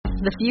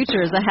The future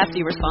is a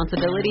hefty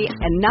responsibility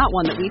and not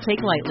one that we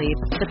take lightly.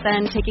 But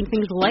then taking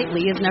things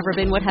lightly has never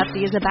been what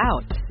Hefty is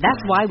about. That's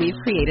why we've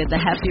created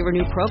the Hefty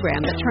Renew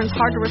program that turns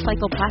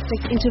hard-to-recycle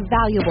plastics into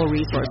valuable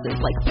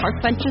resources like park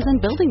benches and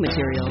building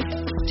materials.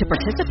 To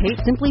participate,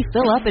 simply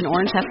fill up an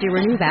orange Hefty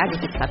Renew bag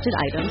with accepted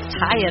items,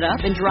 tie it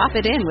up, and drop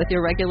it in with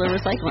your regular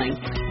recycling.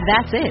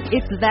 That's it.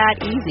 It's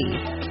that easy.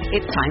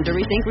 It's time to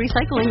rethink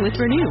recycling with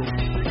Renew.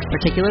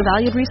 Particular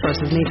valued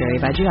resources may vary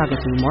by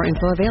geography. More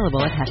info available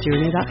at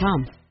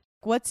heftyrenew.com.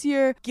 What's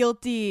your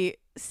guilty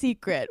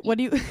secret? What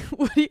do you,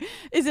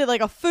 is it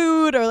like a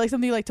food or like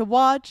something you like to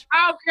watch?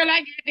 Oh, girl, I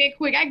got that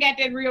quick. I got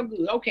that real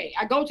good. Okay,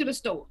 I go to the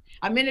store.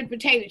 I'm in the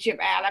potato chip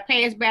aisle. I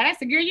pass by. I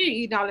said, girl, you ain't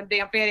eating all them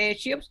damn fat ass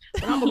chips.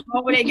 But I'm going to go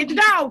over there and get the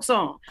dog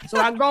some. So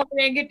I go over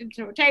there and get the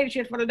potato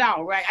chips for the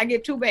dog, right? I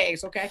get 2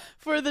 bags, okay?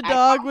 For the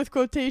dog with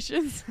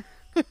quotations.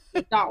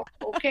 The dog,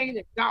 okay?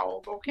 The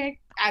dog, okay?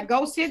 I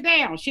go sit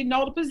down. She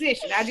know the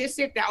position. I just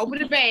sit there, open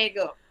the bag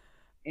up.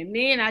 And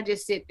then I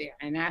just sit there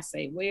and I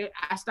say, well,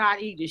 I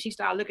start eating. She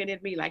start looking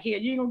at me like, here,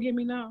 you ain't gonna give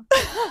me none.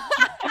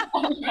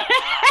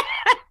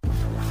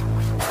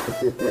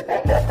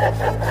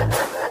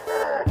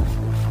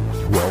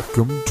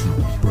 Welcome to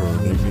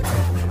Burning in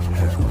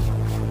Hell.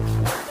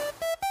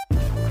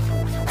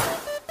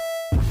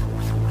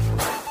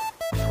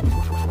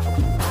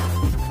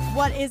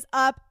 What is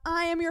up?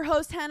 I am your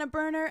host, Hannah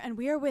Berner, and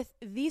we are with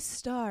the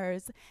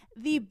stars,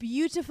 the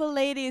beautiful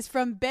ladies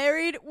from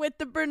Buried with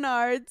the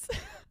Bernards.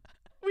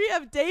 We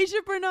have Deja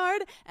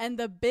Bernard and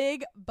the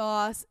big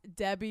boss,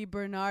 Debbie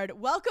Bernard.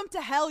 Welcome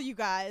to hell, you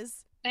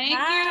guys. Thank you.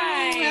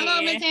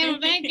 Hello, Miss Hannah.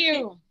 Thank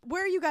you.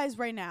 Where are you guys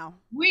right now?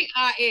 We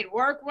are at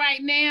work right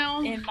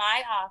now. In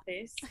my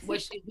office.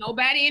 Which is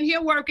nobody in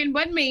here working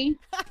but me.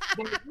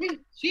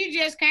 She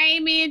just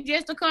came in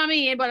just to come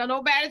in, but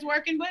nobody's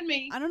working but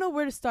me. I don't know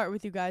where to start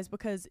with you guys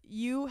because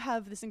you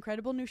have this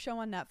incredible new show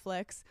on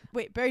Netflix.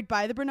 Wait, Buried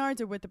by the Bernards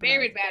or with the Bernards?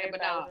 Buried by the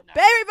Bernards.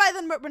 Buried by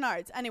the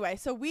Bernards. Anyway,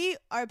 so we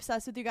are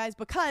obsessed with you guys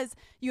because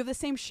you have the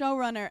same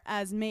showrunner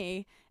as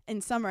me in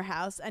Summer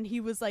House, and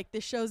he was like,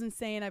 this show's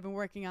insane, I've been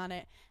working on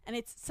it, and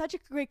it's such a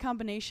great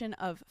combination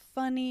of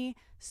funny,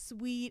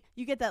 sweet,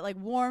 you get that like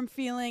warm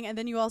feeling, and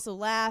then you also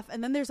laugh,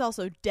 and then there's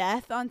also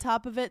death on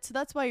top of it, so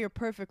that's why you're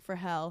perfect for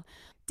hell.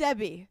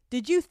 Debbie,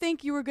 did you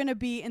think you were going to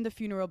be in the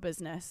funeral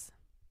business?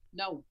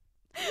 No.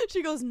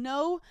 She goes,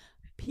 no,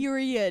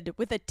 period,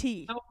 with a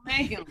T. No,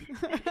 ma'am.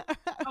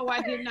 No,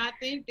 I did not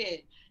think that.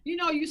 You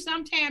know,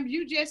 sometimes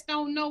you just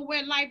don't know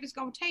where life is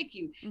going to take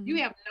you. Mm-hmm. You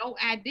have no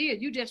idea.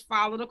 You just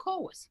follow the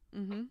course.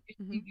 Mm-hmm.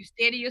 You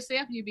steady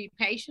yourself, you be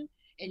patient,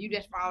 and you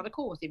just follow the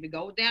course. If it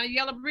goes down a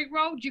yellow brick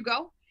road, you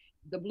go.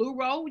 The blue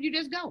road, you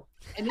just go.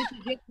 And this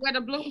is just where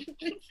the blue...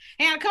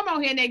 Hannah, come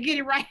on here and get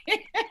it right.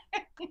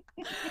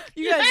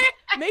 You guys,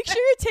 make sure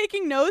you're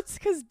taking notes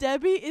because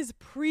Debbie is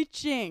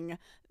preaching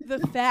the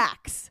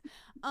facts.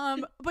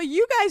 But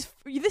you guys,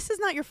 this is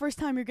not your first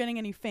time you're getting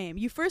any fame.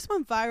 You first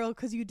went viral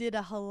because you did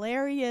a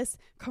hilarious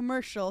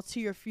commercial to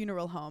your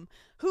funeral home.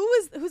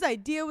 Whose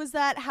idea was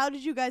that? How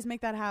did you guys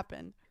make that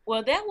happen?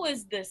 Well, that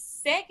was the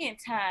second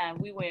time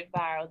we went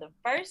viral. The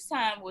first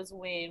time was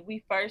when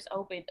we first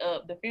opened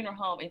up the funeral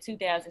home in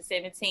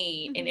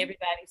 2017, and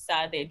everybody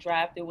saw that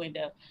drive-through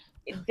window.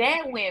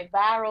 That went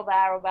viral.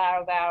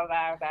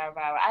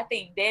 I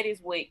think that is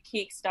what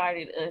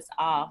kick-started us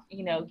off,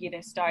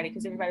 getting started,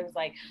 because everybody was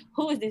like,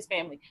 who is this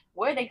family?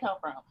 Where they come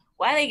from?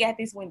 Why they got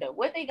this window?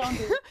 What they gonna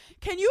do?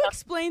 Can you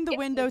explain the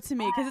window to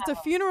me? Because it's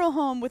a funeral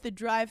home with a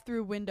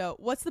drive-through window.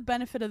 What's the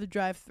benefit of the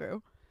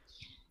drive-through?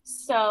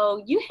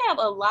 So you have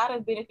a lot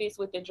of benefits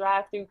with the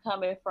drive-through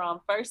coming from,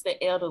 first,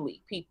 the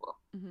elderly people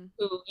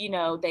who,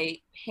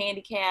 they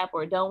handicap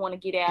or don't want to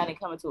get out and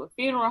come into a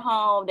funeral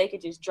home. They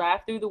could just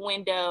drive through the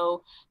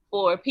window.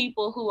 For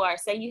people who are,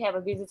 say you have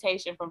a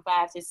visitation from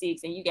 5 to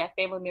 6 and you got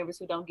family members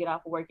who don't get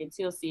off of work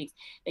until 6,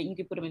 that you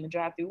can put them in the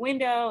drive-through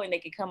window and they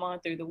can come on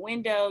through the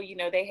window.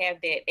 They have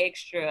that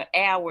extra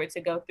hour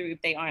to go through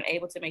if they aren't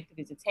able to make the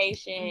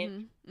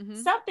visitation.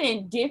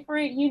 Something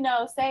different,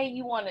 say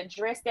you want to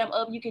dress them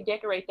up, you can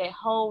decorate that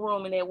whole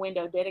room in that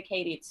window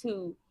dedicated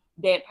to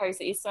that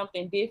person. Is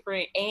something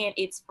different, and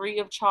it's free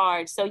of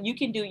charge, so you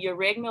can do your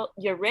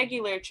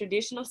regular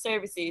traditional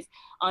services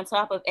on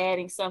top of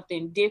adding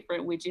something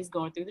different, which is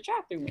going through the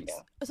drive-through window.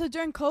 So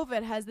during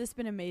COVID, has this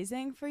been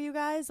amazing for you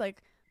guys,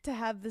 like to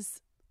have this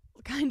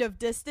kind of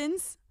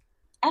distance?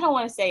 I don't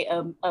want to say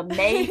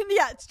amazing.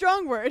 Yeah,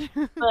 strong word.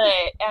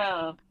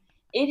 But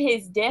it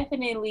has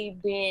definitely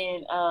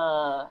been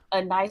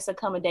a nice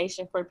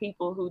accommodation for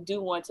people who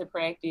do want to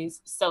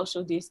practice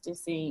social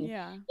distancing,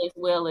 as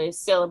well as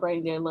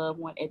celebrating their loved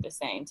one at the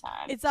same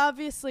time. It's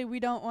obviously, we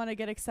don't want to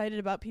get excited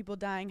about people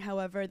dying.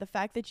 However, the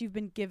fact that you've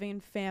been giving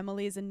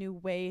families a new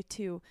way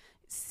to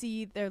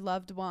see their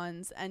loved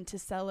ones and to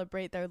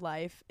celebrate their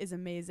life is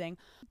amazing.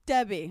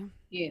 Debbie.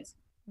 Yes.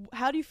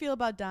 How do you feel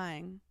about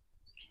dying?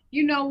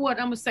 You know what?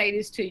 I'm gonna say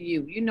this to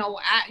you.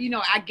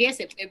 I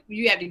guess if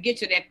you have to get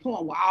to that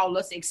point where all of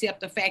us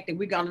accept the fact that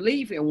we're gonna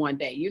leave here one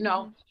day,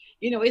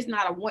 it's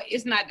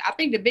not I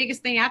think the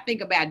biggest thing I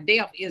think about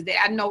death is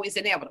that I know it's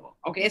inevitable.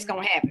 Okay, it's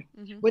going to happen.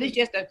 But it's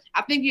just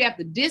I think you have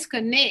to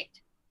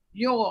disconnect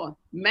your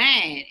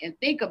mind and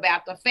think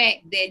about the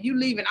fact that you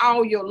leaving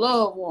all your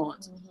loved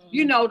ones,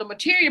 the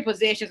material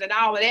possessions and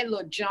all of that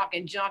little junk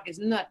is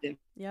nothing.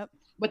 Yep.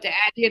 But the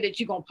idea that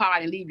you're going to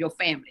part and leave your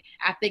family,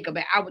 I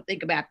would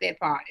think about that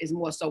part is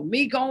more so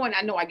me going,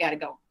 I know I got to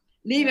go.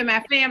 Leaving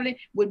my family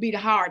would be the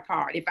hard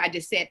part if I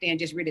just sat there and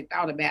just really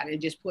thought about it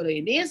and just put it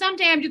in. Then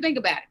sometimes you think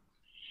about it.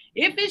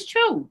 If it's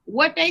true,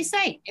 what they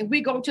say, and we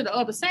go to the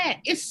other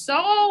side, it's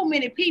so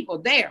many people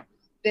there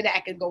that I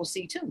can go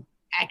see too.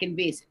 I can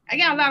visit. I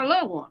got a lot of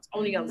loved ones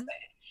on the other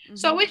side.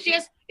 So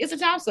it's a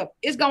toss-up.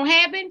 It's going to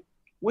happen.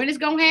 When it's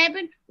going to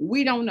happen,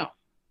 we don't know.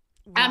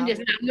 Wow. I'm just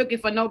not looking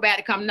for nobody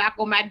to come knock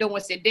on my door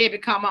and say, Debbie,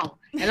 come on.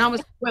 And I'm going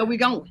to say, where we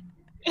going?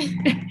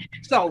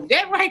 So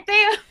that right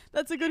there.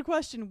 That's a good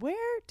question.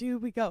 Where do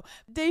we go?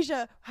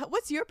 Deja,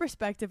 what's your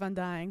perspective on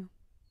dying?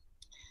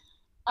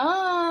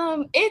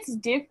 It's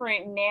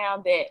different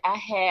now that I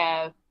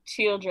have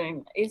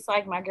children. It's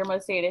like my grandma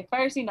said, at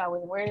first, I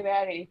wasn't worried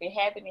about it. If it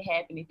happened, it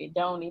happened. If it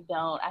don't, it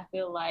don't. I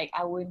feel like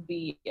I wouldn't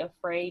be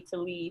afraid to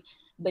leave.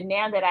 But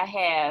now that I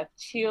have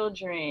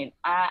children,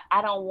 I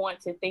don't want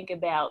to think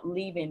about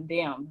leaving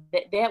them.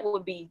 That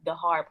would be the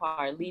hard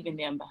part, leaving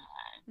them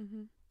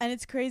behind. And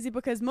it's crazy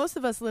because most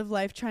of us live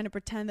life trying to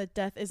pretend that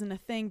death isn't a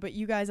thing, but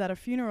you guys at a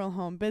funeral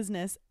home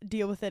business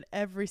deal with it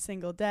every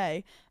single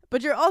day.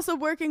 But you're also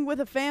working with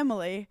a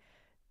family.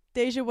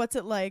 Deja, what's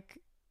it like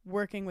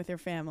working with your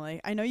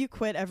family? I know you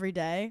quit every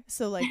day,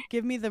 so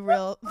give me the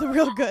real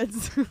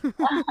goods.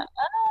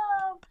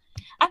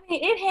 I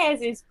mean, it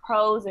has its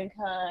pros and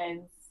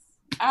cons.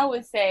 I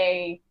would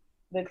say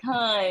the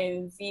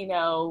cons,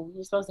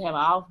 you're supposed to have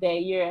an off day.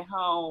 You're at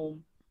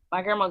home.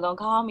 My grandma gonna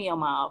call me on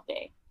my off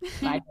day.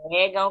 My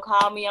dad gonna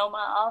call me on my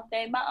off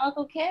day. My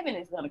Uncle Kevin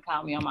is gonna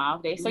call me on my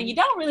off day. So you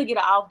don't really get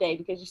an off day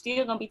because you're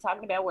still gonna be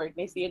talking about work.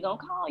 They still gonna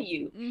call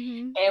you.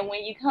 And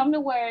when you come to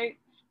work,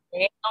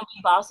 they're gonna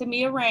be bossing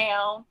me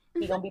around.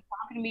 He's gonna be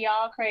talking to me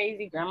all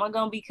crazy. Grandma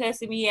gonna be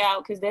cussing me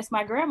out because that's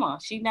my grandma.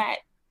 She not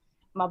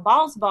my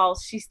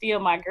boss. She's still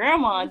my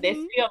grandma. That's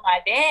still my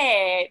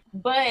dad.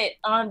 But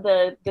on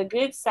the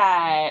good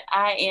side,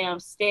 I am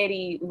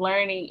steady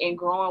learning and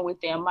growing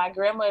with them. My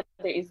grandmother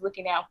is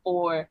looking out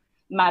for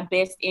my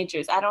best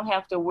interest. I don't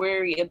have to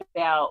worry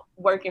about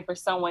working for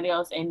someone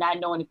else and not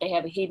knowing if they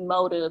have a hidden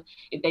motive,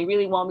 if they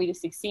really want me to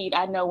succeed.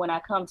 I know when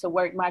I come to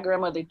work, my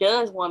grandmother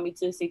does want me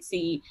to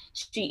succeed.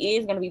 She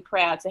is going to be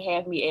proud to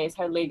have me as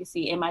her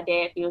legacy, and my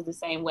dad feels the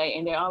same way,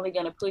 and they're only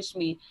going to push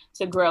me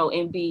to grow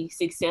and be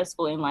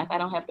successful in life. I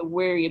don't have to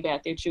worry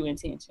about their true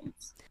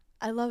intentions.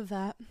 I love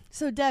that.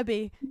 So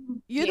Debbie,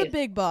 you're the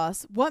big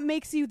boss. What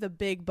makes you the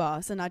big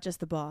boss and not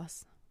just the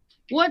boss?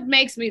 What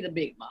makes me the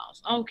big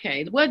boss?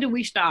 Okay, where do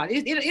we start?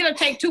 It'll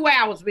take 2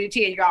 hours for me to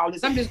tell you all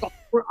this. I'm just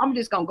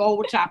gonna go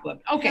over top of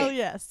it. Okay. Hell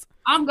yes.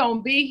 I'm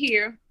gonna be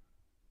here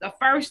the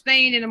first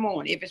thing in the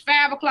morning. If it's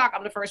 5 o'clock,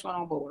 I'm the first one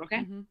on board.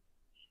 Okay.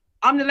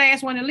 I'm the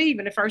last one to leave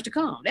and the first to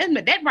come.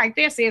 That right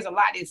there says a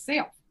lot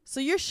itself.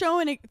 So you're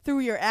showing it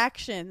through your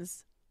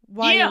actions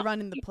while you're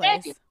running the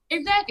place.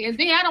 Exactly. And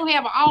then I don't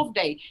have an off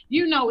day.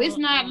 It's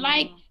not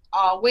like.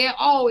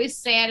 It's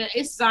Saturday,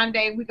 it's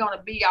Sunday, we're going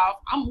to be off.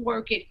 I'm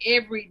working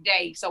every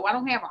day. So I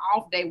don't have an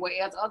off day,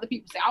 whereas other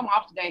people say, I'm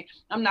off today,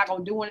 I'm not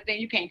going to do anything.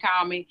 You can't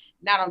call me.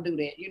 I don't do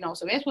that,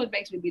 So that's what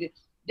makes me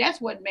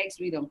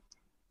the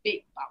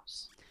big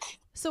boss.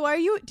 So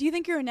do you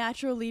think you're a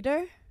natural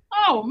leader?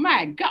 Oh,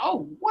 my God.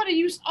 Oh, what are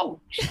you?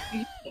 Oh, she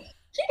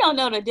don't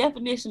know the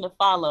definition of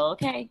follow,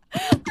 okay?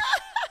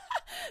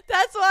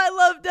 That's why I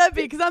love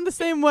Debbie, because I'm the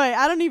same way.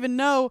 I don't even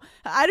know.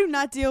 I do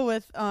not deal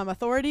with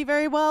authority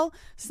very well.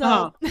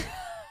 So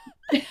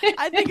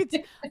I think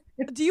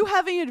do you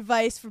have any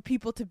advice for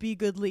people to be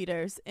good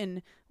leaders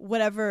in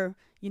whatever,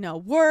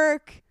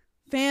 work,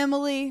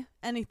 family,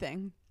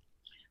 anything?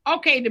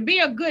 Okay, to be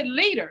a good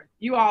leader,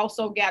 you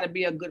also got to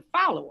be a good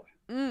follower.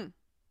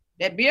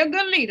 That be a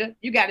good leader,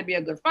 you got to be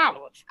a good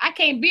follower. I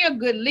can't be a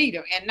good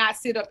leader and not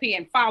sit up here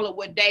and follow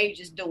what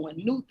Deja's doing.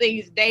 New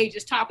things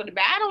Deja's talking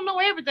about. I don't know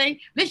everything.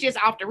 This just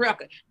off the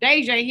record.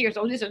 Deja ain't here,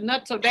 so this is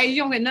nothing. So Deja,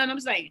 you don't hear nothing I'm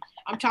saying.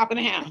 I'm talking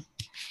to him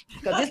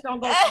because this don't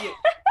go to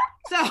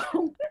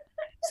you.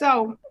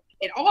 So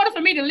in order for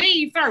me to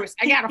lead first,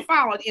 I got to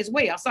follow as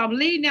well. So I'm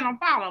leading and I'm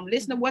following. I'm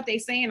listening to what they're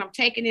saying. I'm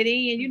taking it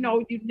in. You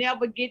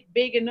never get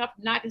big enough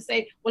not to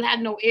say, well, I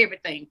know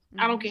everything.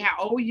 I don't care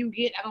how old you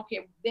get. I don't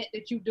care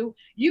that you do.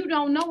 You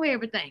don't know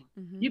everything.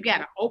 You got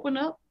to open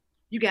up.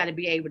 You got to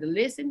be able to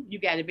listen. You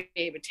got to be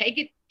able to take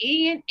it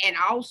in and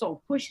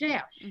also push it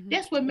out.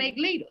 That's what makes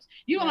leaders.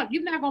 You're not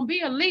going to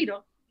be a leader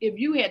if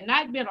you had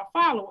not been a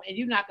follower and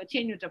you're not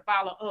continuing to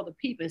follow other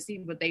people and see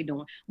what they're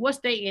doing, what's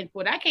their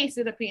input. I can't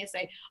sit up here and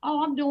say,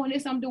 oh, I'm doing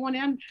this, I'm doing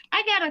that.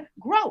 I got to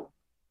grow.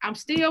 I'm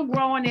still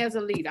growing as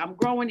a leader. I'm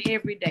growing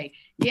every day.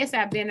 Yes,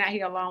 I've been out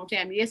here a long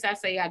time. Yes, I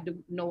say I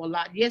do know a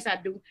lot. Yes, I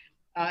do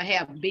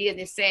have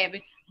business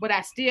savvy, but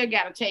I still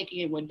got to take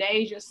in what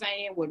Deja's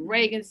saying, what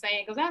Reagan's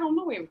saying, because I don't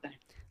know everything.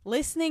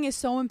 listening is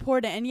so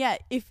important. And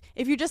yet, if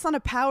you're just on a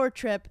power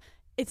trip,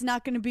 it's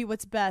not going to be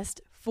what's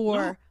best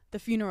for the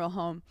funeral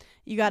home.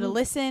 You got to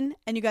listen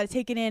and you got to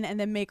take it in and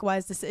then make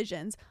wise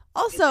decisions.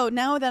 Also,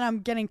 now that I'm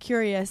getting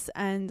curious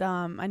and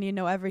I need to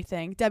know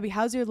everything, Debbie,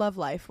 how's your love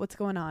life? What's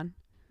going on?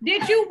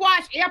 Did you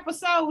watch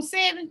episode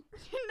 7?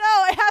 No,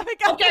 I haven't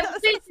got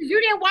since you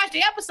didn't watch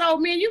the episode,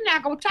 man, you're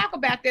not going to talk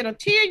about that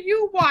until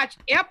you watch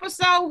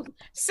episode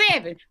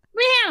 7.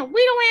 We don't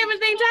have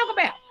anything to talk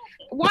about.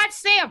 Watch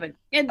 7,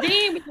 and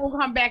then we're going to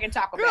come back and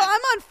talk about it. Girl,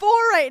 I'm on 4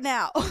 right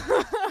now.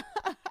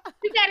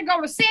 You got to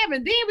go to 7,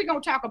 then we're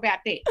going to talk about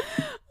that.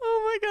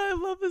 Oh, my God,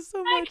 I love this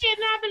so much. I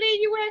cannot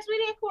believe you asked me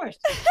that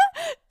question.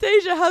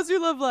 Deja, how's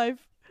your love life?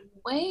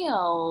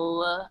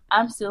 Well,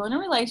 I'm still in a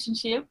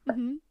relationship.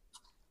 Mm-hmm.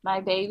 My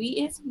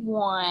baby is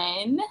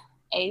 1.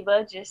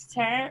 Ava just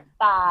turned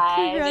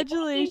 5.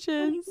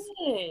 Congratulations.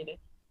 Good.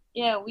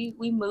 Yeah, we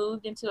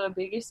moved into a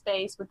bigger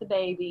space with the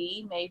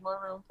baby, made more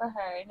room for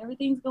her, and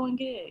everything's going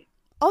good.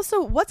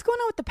 Also, what's going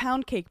on with the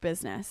pound cake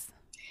business?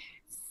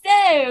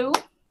 So,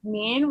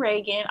 me and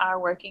Reagan are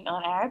working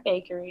on our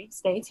bakery.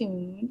 Stay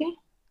tuned.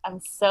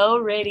 I'm so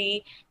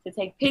ready to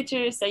take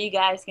pictures so you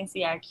guys can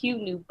see our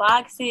cute new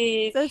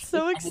boxes. That's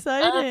so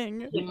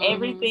exciting. And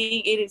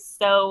everything. It is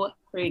so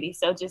pretty.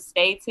 So just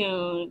stay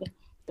tuned.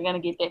 We're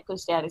going to get that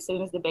pushed out as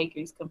soon as the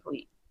bakery's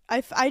complete.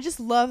 I just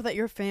love that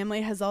your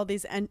family has all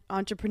these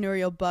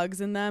entrepreneurial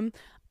bugs in them.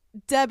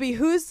 Debbie,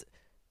 who's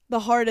the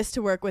hardest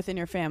to work with in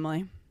your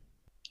family?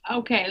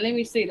 Okay, let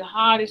me see. The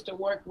hardest to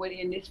work with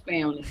in this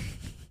family.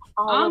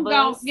 I'm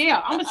gonna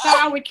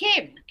start with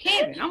Kevin.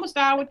 I'm gonna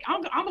start with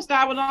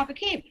Uncle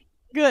Kevin.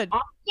 Good.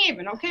 Uncle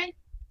Kevin, okay?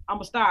 I'm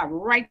gonna start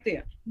right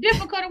there.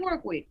 Difficult to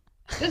work with.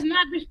 Does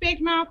not respect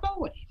my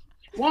authority.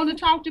 Want to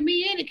talk to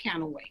me any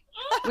kind of way.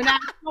 When I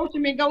approach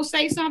him and go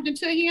say something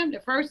to him, the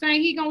first thing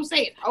he gonna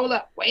say is, "Hold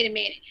up, wait a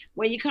minute.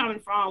 Where you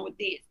coming from with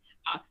this?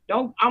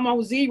 I'm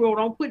on 0.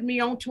 Don't put me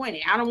on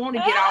 20. I don't want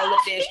to get all up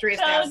there and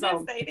stressed out."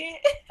 So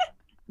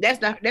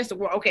that's the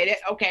word. Okay,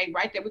 okay,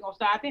 right there. We're gonna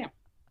start there.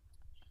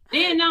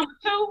 Then number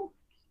 2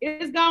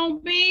 is gonna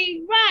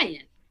be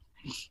Ryan.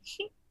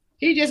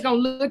 He just gonna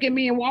look at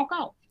me and walk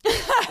off.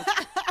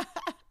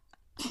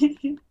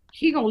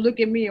 He gonna look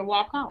at me and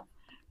walk off.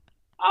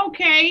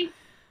 Okay,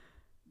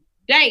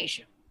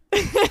 Deja.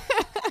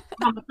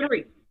 Number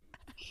 3.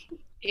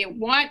 In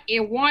one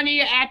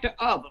ear after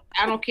the other.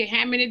 I don't care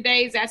how many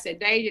days I said,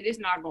 Deja, this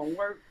not gonna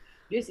work.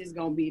 This is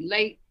gonna be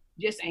late.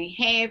 Just ain't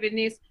having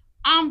this.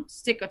 I'm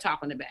sick of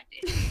talking about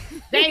this.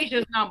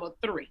 Deja's number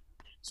 3.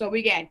 So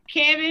we got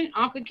Kevin,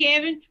 Uncle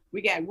Kevin,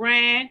 we got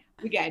Ryan,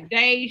 we got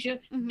Deja,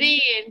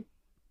 then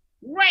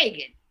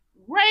Reagan.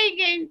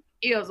 Reagan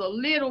is a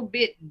little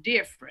bit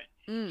different.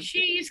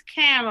 She's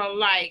kind of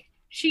like,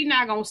 she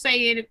not going to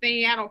say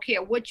anything. I don't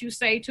care what you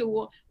say to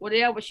her,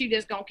 whatever. She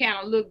just going to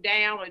kind of look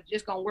down or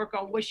just going to work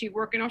on what she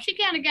working on. She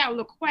kind of got a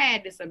little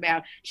quietness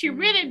about her. She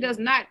really does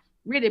not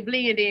really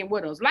blend in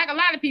with us. Like a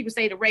lot of people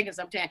say to Reagan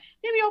sometimes,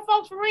 them your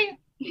folks for real?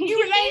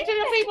 You related to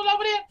the people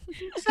over there?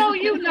 So,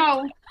 you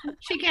know,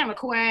 she kind of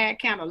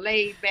quiet, kind of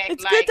laid back.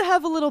 It's good to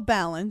have a little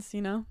balance,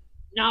 you know?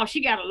 No,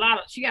 she got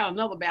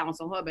another balance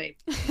on her, baby.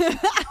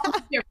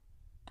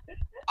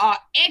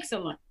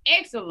 Excellent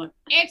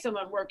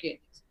work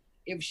ethics.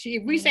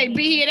 If we say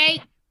be here at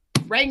 8,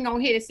 Reagan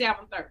gonna hit at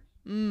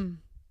 7:30.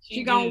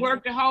 She gonna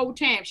work the whole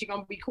time. She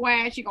gonna be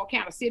quiet. She gonna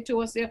kind of sit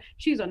to herself.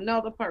 She's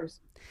another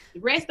person. The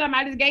rest of them,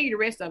 I just gave you the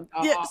rest of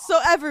them. So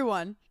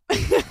everyone.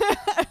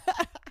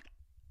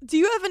 Do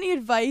you have any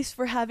advice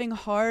for having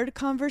hard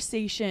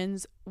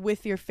conversations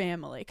with your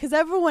family? Because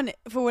everyone,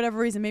 for whatever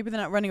reason, maybe they're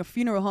not running a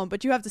funeral home,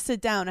 but you have to sit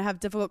down and have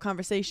difficult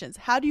conversations.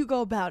 How do you go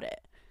about it?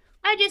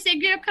 I just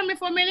said, girl, come here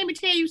for a minute. Let me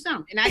tell you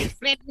something. And I just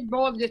flat the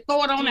boy, just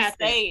throw it on out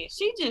there.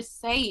 She just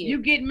say it. You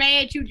get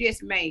mad, you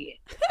just mad.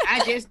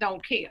 I just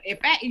don't care. If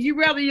you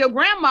rather your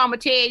grandmama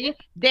tell you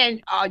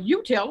than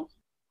you tell them.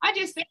 I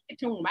just say it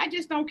to them. I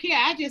just don't care.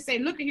 I just say,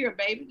 look at here,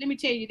 baby. Let me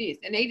tell you this.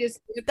 And they just.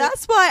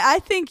 That's why I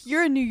think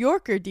you're a New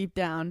Yorker deep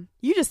down.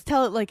 You just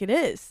tell it like it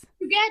is.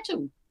 You got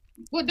to.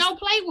 Well, don't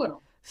play with them.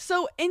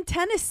 So in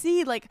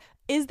Tennessee, like,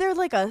 is there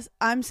like I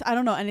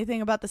don't know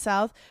anything about the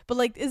South, but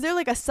like, is there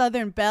like a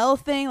Southern Belle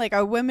thing? Like,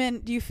 are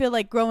women, do you feel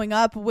like growing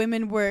up,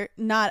 women were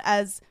not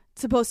as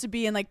supposed to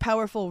be in like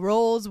powerful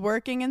roles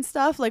working and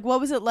stuff? Like, what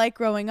was it like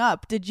growing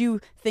up? Did you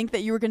think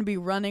that you were going to be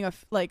running a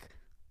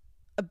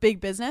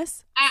big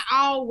business? I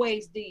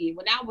always did.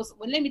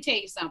 Let me tell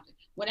you something.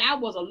 When I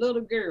was a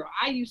little girl,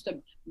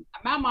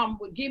 my mom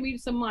would give me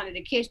some money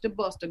to catch the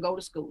bus to go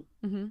to school.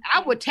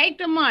 I would take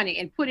the money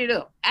and put it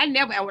up.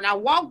 When I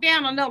walked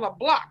down another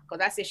block,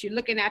 because I said, she's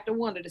looking out the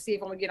window to see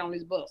if I'm going to get on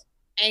this bus.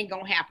 Ain't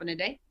going to happen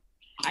today.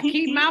 I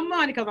keep my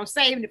money because I'm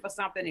saving it for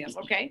something else,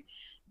 okay?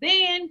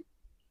 Then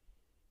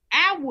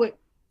I would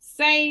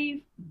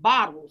save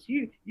bottles.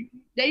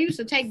 They used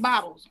to take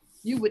bottles.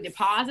 You would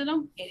deposit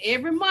them, and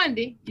every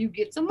Monday, you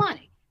get some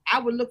money. I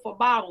would look for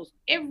bottles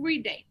every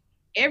day.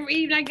 Every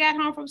evening I got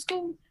home from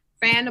school,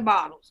 find the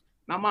bottles.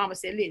 My mama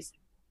said, listen,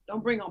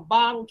 don't bring a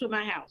bottle to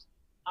my house.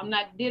 I'm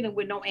not dealing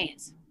with no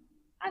ants.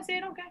 I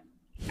said, okay.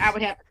 I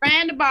would have to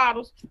find the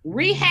bottles,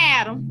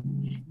 rehab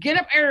them, get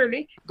up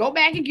early, go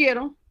back and get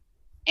them,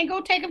 and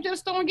go take them to the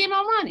store and get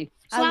my money.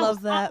 So I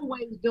love that.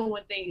 Always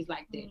doing things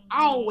like that.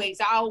 I always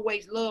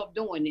loved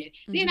doing it.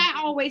 Then I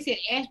always had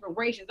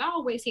aspirations. I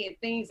always had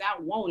things I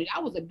wanted. I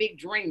was a big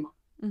dreamer.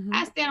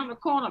 I stand on the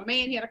corner, a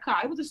man had a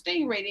car. It was a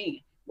Stingray then,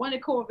 one of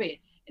the Corvette.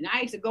 And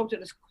I used to go to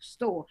the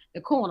store,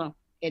 the corner,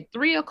 at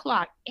 3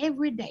 o'clock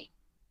every day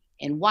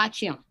and watch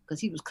him because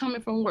he was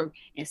coming from work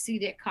and see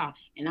that car.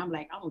 And I'm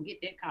like, I'm going to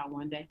get that car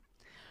one day.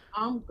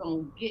 I'm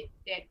going to get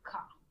that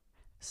car.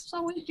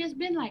 So it's just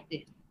been like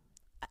this.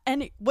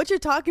 And what you're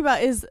talking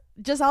about is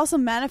just also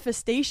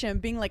manifestation,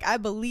 being like, I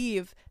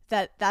believe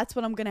that that's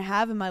what I'm going to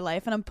have in my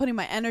life. And I'm putting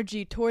my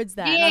energy towards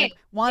that. And I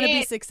want to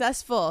be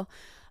successful.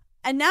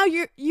 And now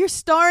you're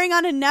starring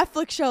on a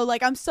Netflix show.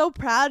 Like, I'm so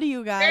proud of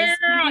you guys.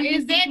 Girl,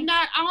 is that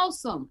not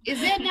awesome?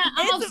 Is that not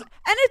awesome?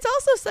 And it's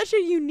also such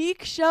a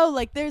unique show.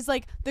 Like, there's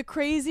like the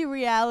crazy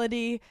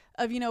reality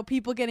of,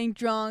 people getting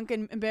drunk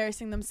and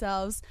embarrassing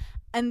themselves.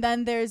 And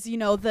then there's,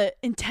 the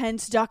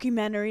intense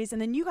documentaries.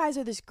 And then you guys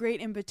are this great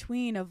in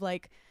between of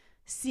like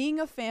seeing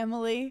a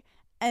family.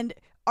 And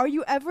are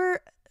you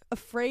ever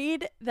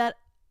afraid that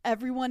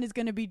everyone is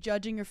going to be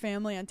judging your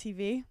family on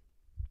TV?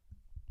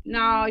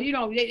 No,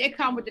 they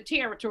come with the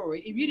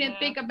territory. If you didn't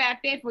think about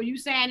that before you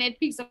signed that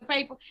piece of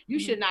paper, you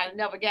should not have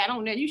never got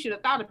on that. You should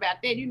have thought about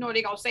that. They're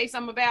going to say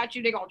something about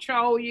you. They're going to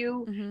troll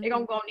you. They're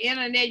going to go on the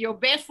internet. Your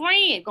best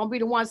friend going to be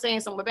the one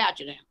saying something about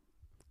you now.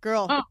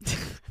 Girl.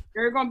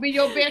 They're going to be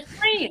your best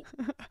friend.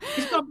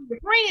 It's going to be your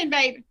friend,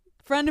 baby.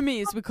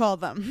 Frenemies, we call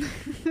them.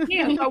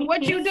 Yeah, so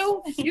what you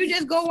do, you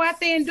just go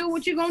out there and do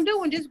what you're going to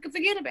do and just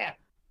forget about it.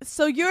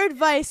 So your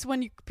advice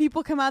when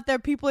people come out there,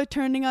 people are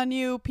turning on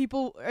you,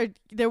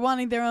 they're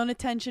wanting their own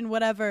attention,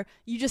 whatever,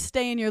 you just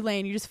stay in your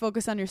lane. You just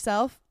focus on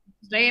yourself.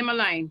 Stay in my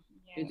lane.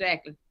 Yeah.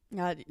 Exactly.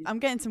 God, I'm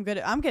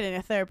getting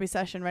a therapy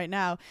session right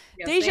now.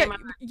 Yeah, Deja,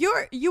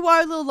 you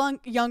are a little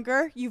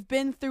younger. You've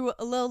been through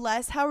a little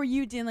less. How are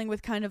you dealing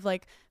with kind of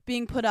like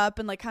being put up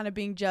and like kind of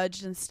being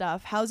judged and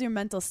stuff? How's your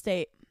mental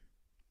state?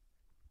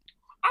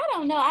 I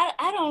don't know.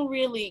 I don't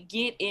really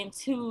get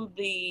into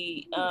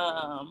the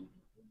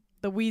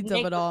weeds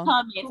of it all.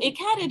 Comments. It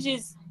kind of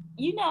just,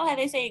 how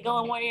they say it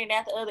go in one ear and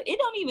out the other. It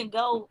don't even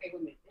go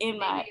in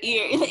my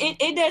ear.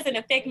 It doesn't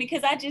affect me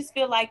because I just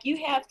feel like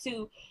you have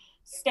to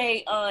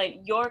stay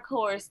on your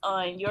course,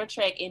 on your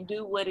track, and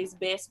do what is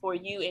best for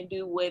you and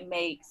do what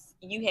makes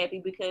you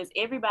happy, because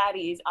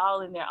everybody is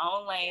all in their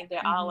own lane.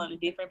 They're all on a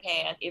different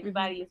path.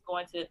 Everybody is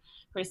going to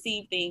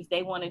perceive things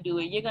they want to do,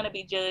 and you're going to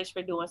be judged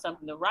for doing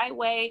something the right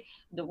way,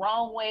 the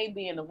wrong way,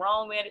 being the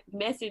wrong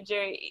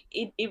messenger.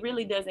 It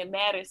really doesn't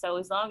matter. So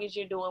as long as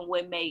you're doing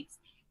what makes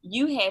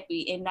you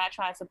happy and not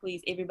trying to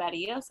please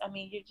everybody else, I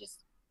mean,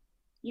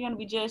 you're going to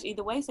be judged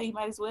either way, so you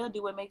might as well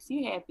do what makes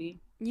you happy.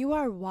 You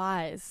are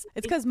wise.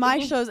 It's because my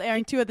show's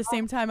airing too at the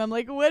same time. I'm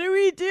like, what do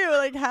we do?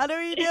 Like, how do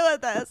we deal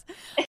with this?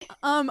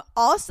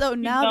 Also,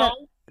 now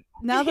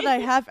that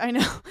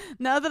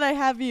I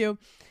have you,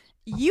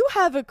 you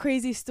have a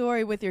crazy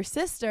story with your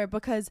sister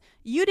because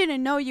you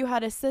didn't know you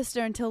had a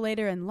sister until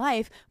later in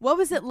life. What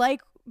was it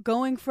like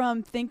going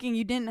from thinking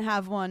you didn't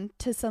have one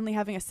to suddenly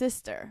having a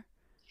sister?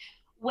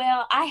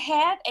 Well, I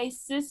have a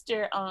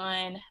sister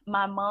on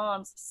my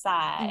mom's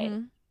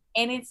side,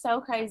 and it's so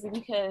crazy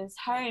because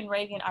her and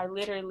Reagan are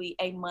literally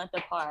a month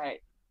apart.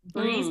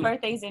 Bree's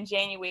birthday's in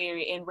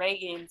January, and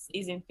Reagan's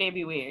is in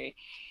February.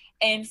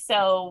 And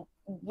so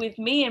with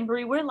me and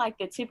Bree, we're like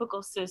the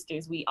typical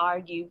sisters. We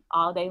argue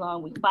all day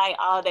long. We fight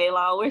all day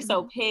long. We're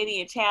so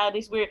petty and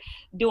childish. We're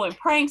doing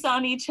pranks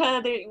on each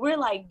other. We're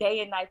like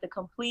day and night, the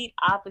complete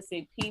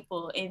opposite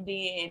people. And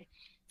then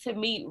to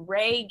meet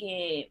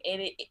Reagan,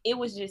 and it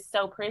was just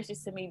so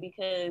precious to me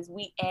because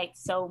we act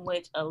so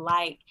much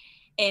alike.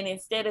 And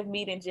instead of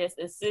meeting just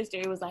a sister,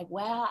 it was like,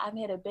 wow, I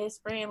met a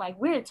best friend. Like,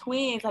 we're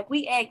twins. Like,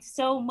 we act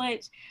so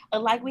much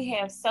alike. We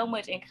have so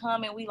much in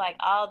common. We like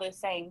all the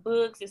same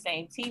books, the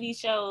same TV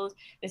shows,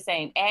 the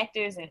same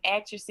actors and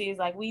actresses.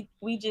 Like, we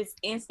just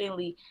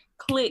instantly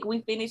click.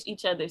 We finish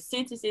each other's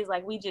sentences.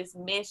 Like, we just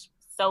mesh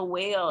so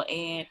well.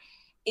 And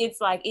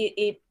it's like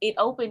it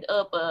opened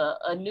up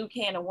a new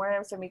can of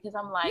worms for me because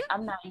I'm like,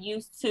 I'm not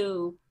used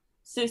to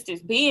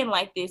sisters being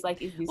like this.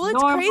 Like, is this well, it's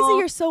normal? Crazy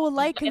you're so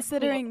alike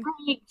considering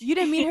you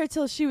didn't meet her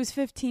till she was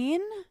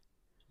 15.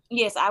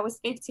 Yes, I was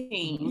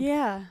 15.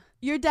 Yeah.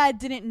 Your dad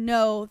didn't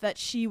know that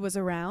she was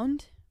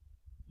around?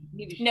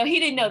 No, he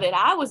didn't know that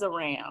I was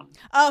around.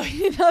 Oh, he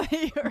didn't know that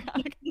you were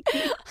around.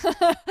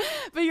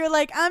 But you're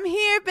like, I'm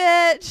here,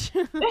 bitch.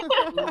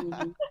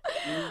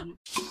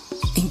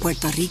 In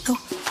Puerto Rico,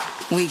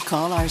 we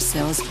call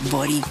ourselves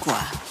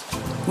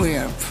Boricua.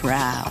 We're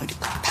proud,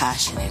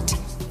 passionate,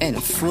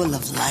 and full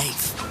of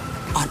life.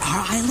 On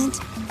our island,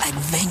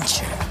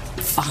 adventure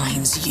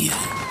finds you.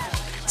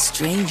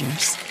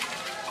 Strangers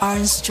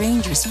aren't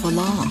strangers for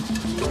long.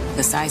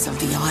 The size of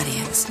the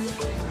audience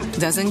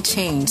doesn't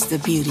change the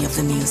beauty of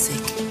the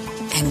music.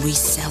 And we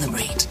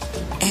celebrate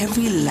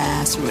every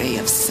last ray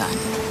of sun.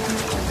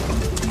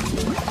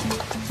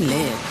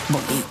 Live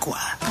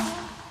Boricua.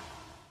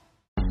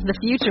 The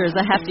future is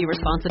a hefty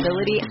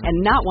responsibility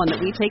and not one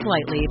that we take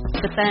lightly.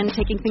 But then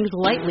taking things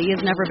lightly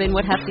has never been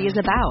what Hefty is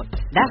about.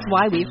 That's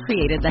why we've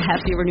created the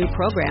Hefty Renew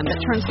program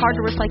that turns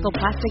hard-to-recycle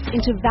plastics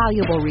into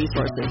valuable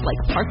resources like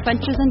park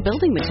benches and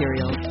building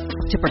materials.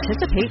 To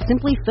participate,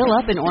 simply fill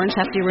up an orange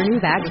Hefty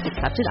Renew bag with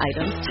accepted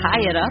items,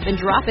 tie it up, and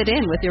drop it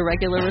in with your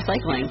regular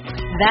recycling.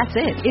 That's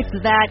it. It's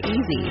that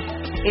easy.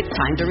 It's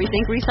time to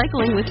rethink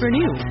recycling with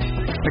Renew.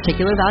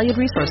 Particular valued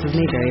resources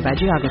may vary by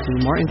geography.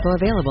 More info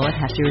available at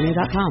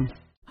heftyrenew.com.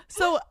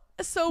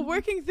 So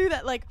working through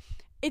that, like,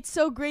 it's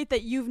so great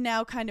that you've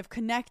now kind of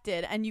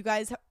connected, and you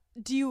guys,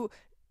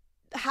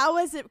 how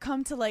has it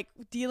come to, like,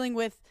 dealing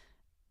with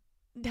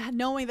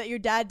knowing that your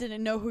dad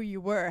didn't know who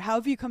you were? How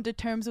have you come to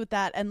terms with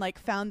that and, like,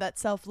 found that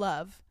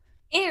self-love?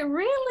 It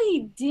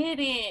really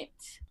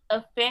didn't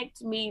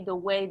affect me the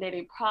way that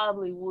it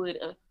probably would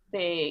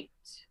affect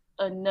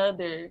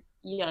another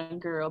young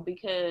girl,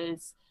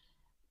 because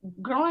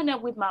growing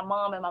up with my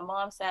mom and my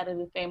mom's side of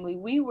the family,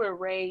 we were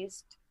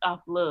raised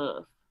off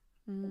love.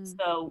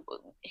 So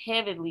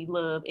heavily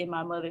love in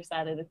my mother's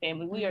side of the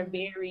family. We are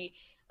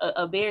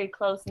a very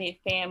close-knit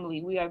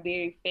family. We are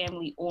very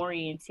family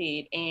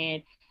oriented,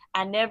 and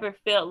I never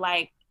felt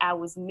like I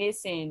was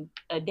missing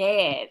a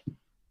dad.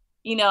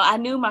 You know, I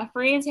knew my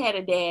friends had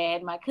a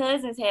dad, my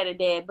cousins had a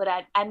dad, but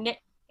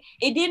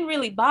it didn't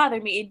really bother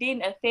me. It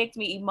didn't affect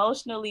me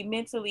emotionally,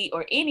 mentally,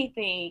 or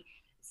anything.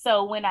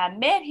 So when I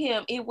met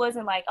him, it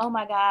wasn't like, oh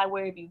my God,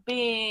 where have you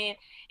been?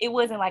 It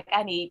wasn't like,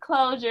 I need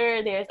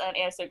closure, there's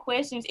unanswered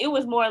questions. It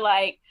was more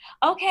like,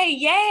 okay,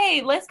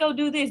 yay, let's go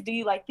do this. Do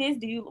you like this?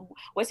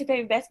 What's your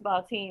favorite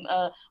basketball team?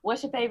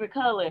 What's your favorite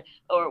color?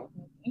 Or,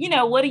 you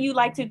know, what do you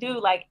like to do?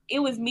 Like, it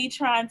was me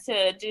trying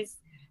to just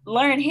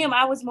learn him.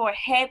 I was more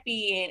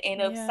happy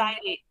and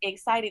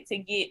excited to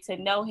get to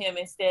know him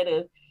instead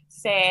of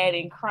sad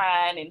and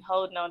crying and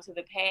holding on to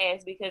the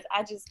past, because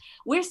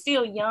we're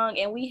still young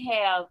and we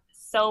have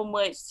so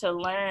much to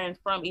learn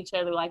from each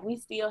other. Like, we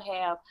still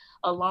have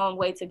a long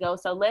way to go.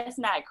 So let's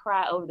not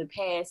cry over the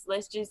past.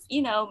 Let's just,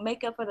 you know,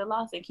 make up for the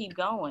loss and keep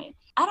going.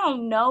 I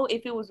don't know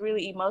if it was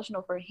really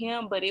emotional for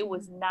him, but it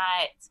was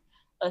not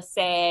a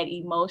sad,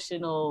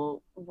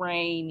 emotional,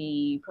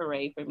 rainy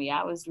parade for me.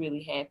 I was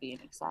really happy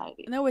and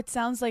excited. No, it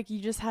sounds like you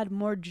just had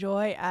more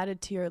joy added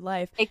to your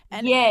life.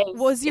 And yes.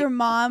 Was your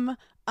mom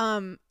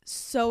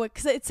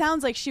because it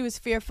sounds like she was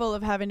fearful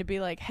of having to be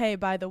like, hey,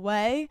 by the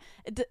way,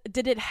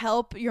 did it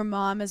help your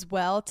mom as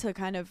well to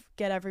kind of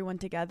get everyone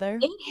together?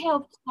 It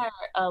helped her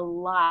a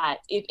lot.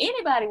 If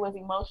anybody was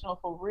emotional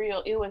for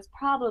real, it was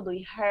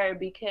probably her,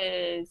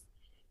 because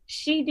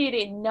she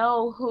didn't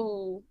know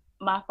who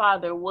my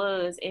father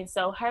was, and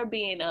so her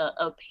being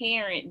a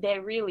parent,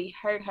 that really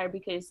hurt her,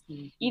 because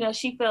you know,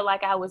 she felt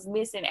like I was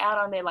missing out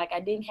on that, like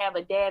I didn't have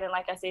a dad. And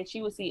like I said,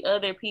 she would see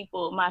other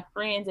people, my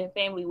friends and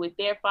family, with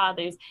their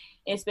fathers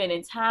and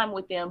spending time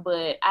with them,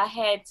 but I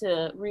had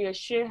to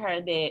reassure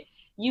her that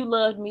you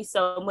loved me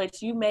so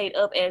much, you made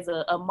up as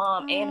a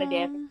mom and a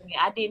dad for me.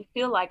 I didn't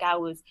feel like I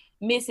was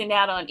missing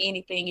out on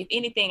anything. If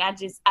anything,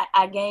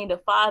 I gained a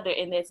father,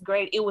 and that's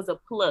great. It was a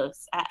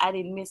plus. I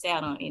didn't miss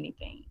out on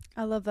anything.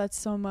 I love that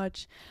so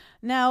much.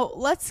 Now,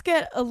 let's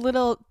get a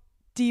little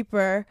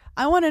deeper.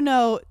 I want to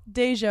know,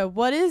 Deja,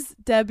 what is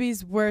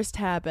Debbie's worst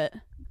habit?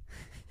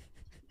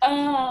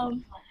 Her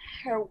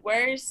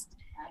worst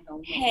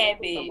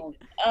habit,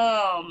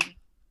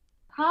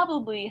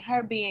 probably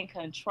her being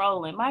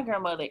controlling. My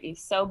grandmother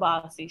is so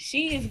bossy.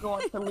 She is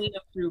going to live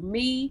through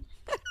me,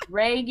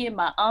 Reagan,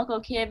 my Uncle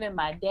Kevin,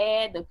 my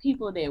dad, the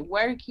people that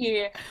work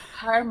here,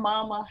 her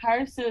mama,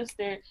 her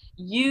sister,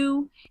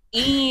 you,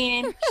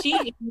 Ian. She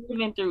is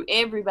living through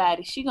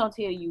everybody. She gonna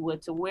tell you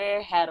what to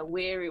wear, how to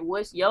wear it,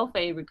 what's your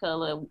favorite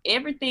color,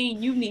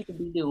 everything you need to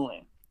be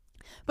doing.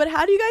 But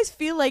how do you guys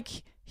feel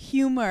like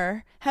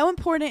humor, how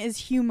important is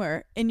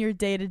humor in your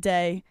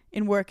day-to-day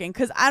in working?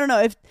 Because I don't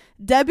know, if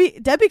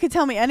Debbie could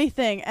tell me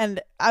anything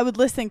and I would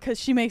listen, because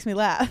she makes me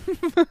laugh.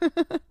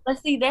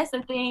 But see, that's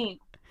the thing.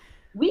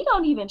 We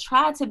don't even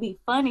try to be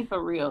funny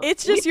for real.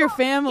 It's just your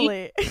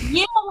family.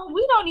 Yeah,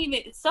 we don't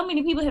even, so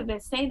many people have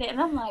been saying that,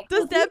 and I'm like,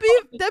 Debbie,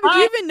 do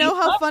you even know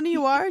how funny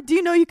you are? Do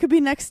you know you could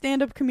be next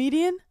stand-up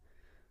comedian?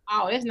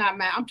 Oh, it's not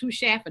mine. I'm too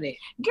shy for that.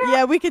 Girl.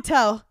 Yeah, we could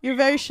tell. You're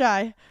very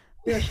shy.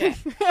 Real shy.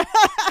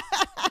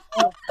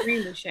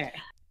 Extremely shy.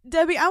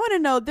 Debbie, I want to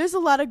know, there's a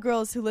lot of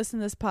girls who listen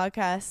to this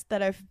podcast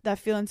that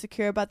feel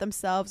insecure about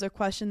themselves or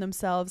question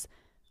themselves.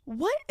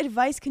 What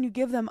advice can you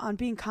give them on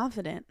being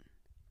confident?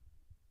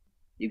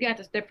 You got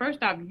to step,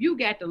 first off, you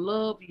got to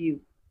love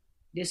you.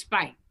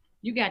 Despite,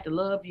 you got to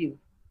love you.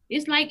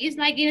 It's like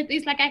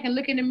I can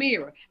look in the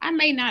mirror. I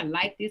may not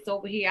like this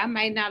over here. I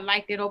may not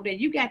like that over there.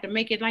 You got to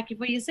make it like it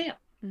for yourself.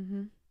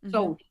 Mm-hmm. Mm-hmm.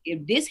 So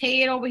if this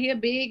head over here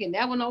big and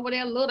that one over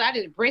there little, I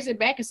just press it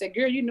back and say,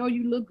 girl, you know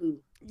you look good.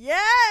 Yeah.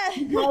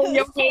 You hold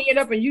your head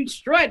up and you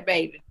strut,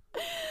 baby.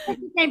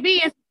 You can't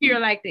be insecure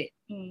like that.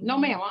 Mm-hmm. No,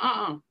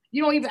 ma'am.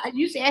 You don't even, I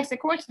used to ask the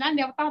question. I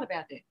never thought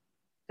about that,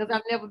 because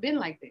I've never been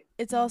like that.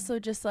 It's also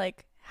just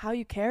like how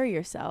you carry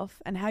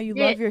yourself and how you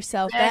love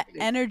yourself. Exactly.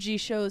 That energy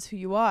shows who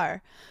you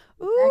are.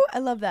 Ooh, I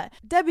love that.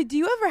 Debbie, do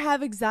you ever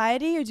have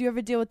anxiety or do you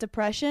ever deal with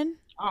depression?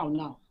 Oh,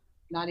 no.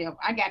 Not ever.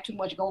 I got too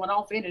much going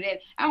on for that.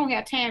 I don't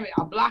have time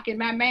to blocking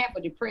my mind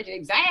for depression,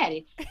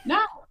 anxiety. No.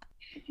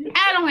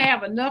 I don't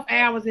have enough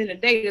hours in a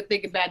day to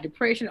think about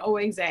depression or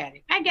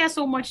anxiety. I got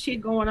so much shit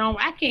going on.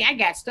 I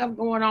got stuff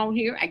going on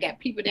here. I got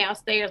people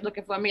downstairs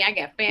looking for me. I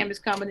got families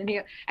coming in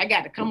here. I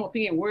got to come up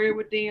here and worry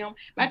with them.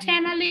 By the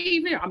time I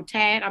leave here, I'm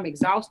tired. I'm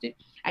exhausted.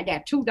 I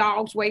got 2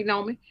 dogs waiting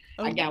on me.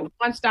 Oh. I got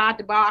one start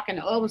to bark and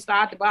the other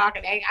start to bark.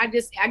 And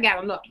I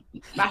got enough.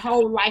 My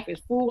whole life is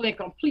full and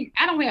complete.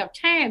 I don't have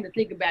time to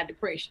think about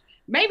depression.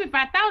 Maybe if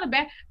I thought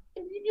about it,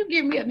 you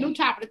give me a new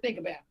topic to think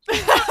about.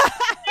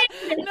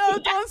 No,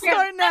 don't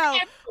start now.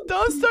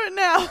 Don't start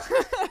now.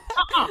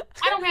 I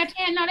don't have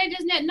time. No, they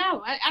just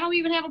no. I don't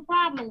even have a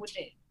problem with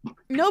that.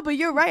 No, but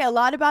you're right. A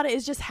lot about it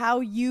is just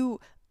how you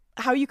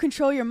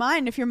control your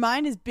mind. If your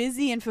mind is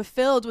busy and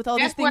fulfilled with all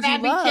these things you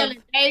love. That's what I be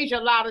telling Deja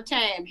a lot of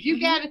times. You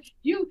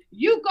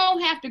you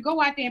gonna have to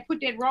go out there and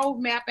put that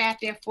roadmap out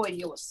there for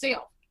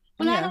yourself.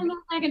 Well, I don't know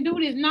if I can do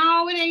this.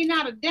 No, it ain't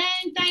not a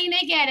dang thing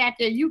they got out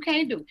there you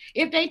can't do.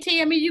 If they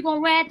tell me you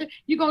gonna drive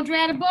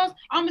the bus,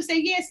 I'm gonna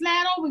say, yeah,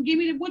 slide over and give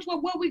me which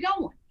one, where we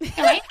going.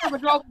 I ain't never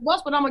drove the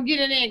bus, but I'm gonna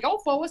get in there and go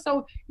for it.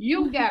 So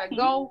you gotta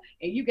go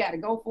and you gotta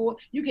go for it.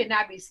 You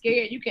cannot be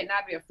scared. You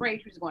cannot be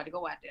afraid. You're just going to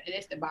go out there. And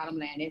that's the bottom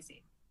line. That's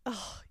it.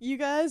 Oh, you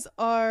guys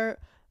are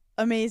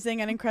amazing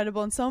and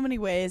incredible in so many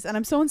ways, and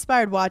I'm so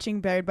inspired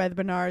watching Buried by the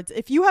Bernards.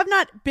 If you have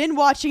not been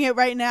watching it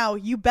right now,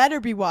 you better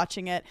be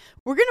watching it.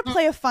 We're gonna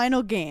play a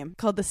final game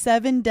called the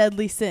 7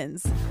 Deadly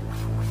Sins.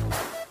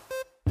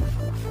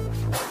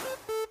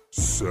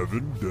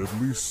 7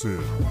 Deadly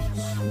Sins.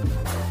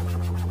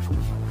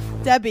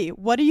 Debbie,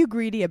 what are you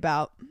greedy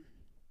about?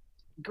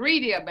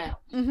 Greedy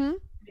about?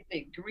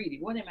 Greedy.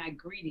 What am I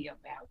greedy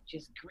about?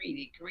 Just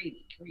greedy.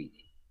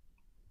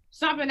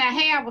 Something I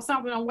have or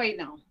something I'm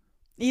waiting on?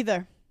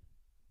 Either.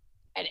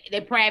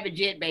 That private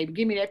jet, baby.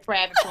 Give me that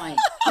private plane.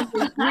 I'm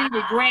just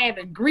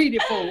greedy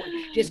for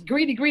it. Just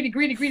greedy for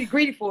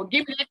it.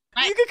 Give me that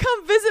plane. You could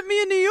come visit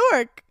me in New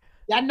York.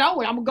 I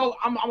know it. I'm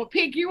gonna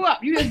pick you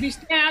up. You just be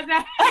standing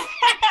out.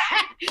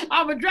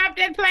 I'm gonna drop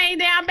that plane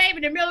down, baby,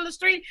 in the middle of the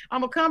street.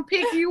 I'm gonna come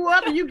pick you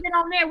up and you get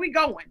on there. We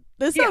going.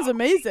 This sounds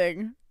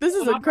amazing. This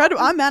is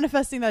incredible. I'm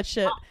manifesting that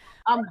shit.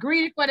 I'm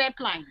greedy for that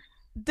plane.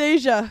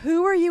 Deja,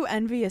 who are you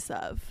envious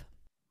of?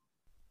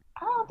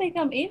 I don't think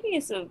I'm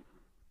envious of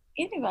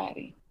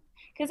anybody,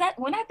 because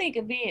when I think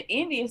of being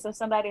envious of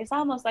somebody, it's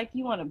almost like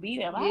you want to be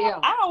them.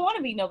 I don't want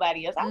to be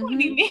nobody else. I want to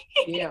be me.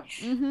 I don't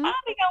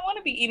think I want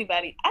to be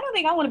anybody. I don't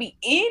think I want to be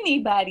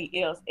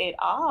anybody else at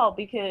all,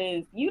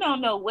 because you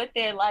don't know what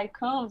their life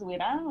comes with.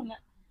 I don't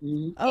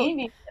know.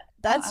 Oh,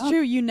 that's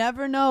true. You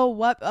never know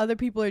what other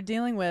people are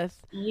dealing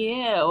with.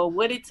 Yeah, or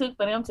what it took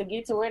for them to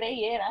get to where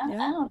they at. I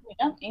don't think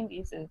I'm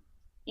envious of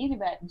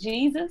anybody.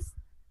 Jesus,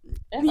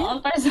 that's the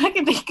only person I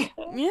can think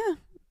of. Yeah.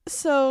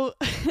 So,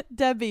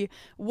 Debbie,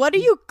 what are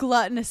you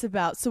gluttonous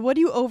about? So what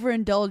do you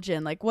overindulge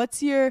in? Like,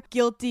 what's your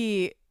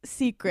guilty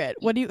secret?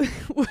 What do you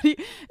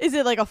is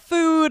it like a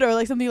food or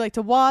like something you like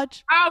to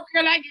watch? Oh,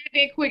 girl, I got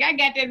that quick. I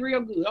got that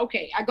real good.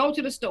 Okay, I go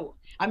to the store.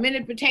 I'm in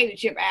the potato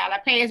chip aisle. I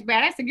pass by.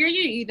 I said, girl,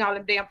 you ain't eating all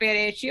them damn fat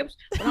ass chips.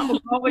 But I'm going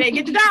to go over there and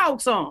get the dog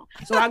some.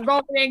 So I go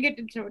over there and get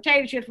the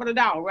potato chips for the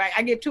dog, right?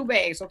 I get 2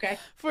 bags, okay?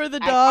 For the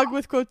dog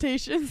with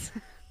quotations.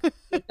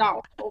 The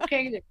dog,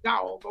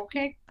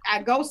 okay?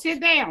 I go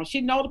sit down. She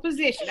know the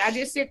position. I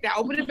just sit there,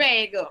 open the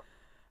bag up.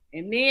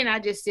 And then I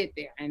just sit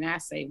there and I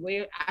say,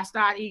 well, I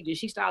start eating.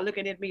 She start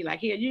looking at me like,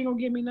 here, you ain't gonna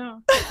give me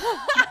none.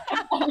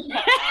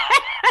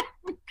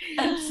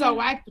 So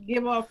I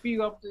give her a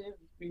few up there,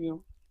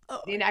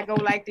 Then I go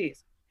like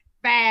this: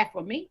 5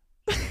 for me,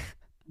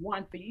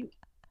 1 for you,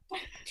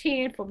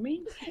 10 for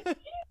me,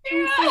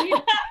 2 for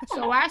you.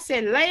 So I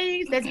said,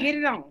 ladies, let's get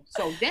it on.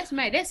 So that's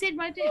it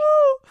right there.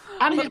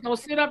 I'm just gonna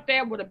sit up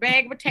there with a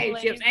bag of potato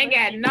chips. Ain't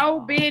got no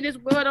business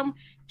with them.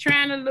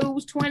 Trying to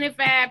lose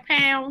 25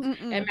 pounds,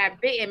 and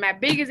my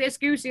biggest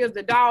excuse is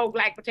the dog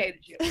like potato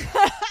chips.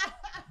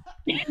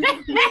 You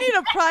need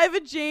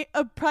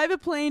a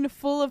private plane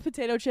full of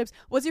potato chips.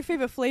 What's your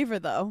favorite flavor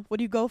though? What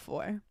do you go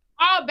for?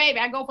 Oh, baby,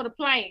 I go for the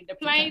plain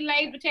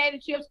laid potato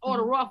chips or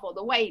the ruffle,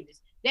 the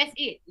wavers. That's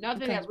it.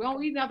 Nothing else. We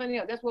don't eat nothing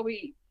else. That's what we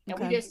eat. And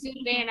we just sit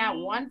there and I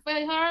one for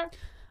her.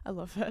 I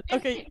love that.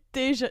 Okay,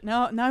 Deja.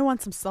 Now I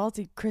want some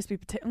salty, crispy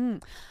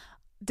potato.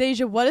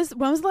 Deja, when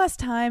was the last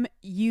time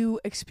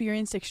you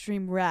experienced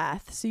extreme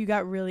wrath? So you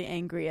got really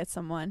angry at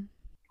someone?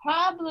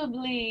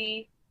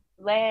 Probably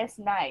last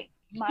night.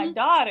 My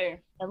daughter,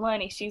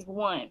 Alani, she's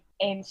 1,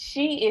 and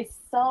she is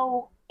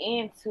so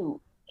into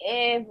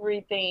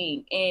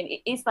everything. And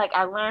it's like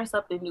I learn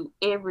something new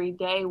every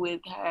day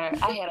with her.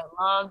 I had a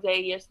long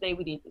day yesterday.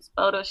 We did this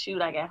photo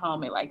shoot. I got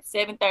home at like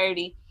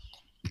 7:30.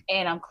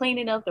 And I'm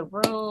cleaning up the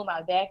room.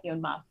 I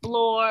vacuumed my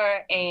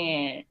floor,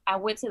 and I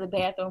went to the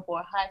bathroom for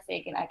a hot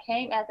second. I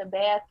came out the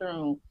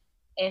bathroom,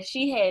 and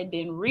she had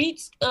been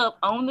reached up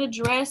on the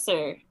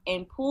dresser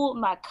and pulled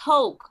my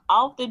Coke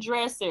off the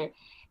dresser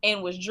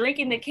and was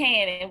drinking the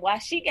can. And while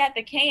she got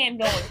the can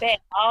going back,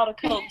 all the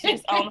Coke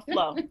just on the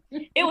floor.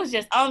 It was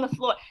just on the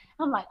floor.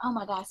 I'm like, oh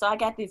my God. So I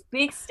got this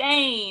big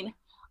stain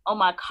on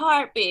my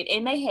carpet,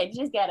 and they had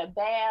just got a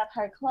bath.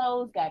 Her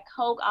clothes got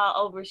Coke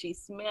all over. She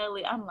smelled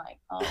it. I'm like,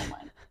 oh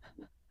my.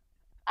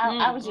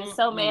 I was just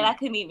so mad. I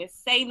couldn't even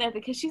say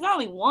nothing because she's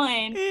only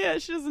one. Yeah,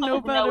 she doesn't know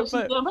better.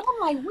 But I'm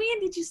like, when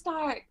did you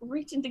start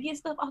reaching to get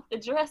stuff off the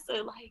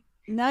dresser? Like,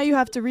 now you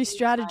have to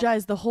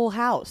re-strategize the whole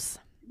house.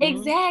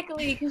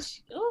 Exactly.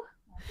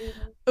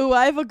 Oh,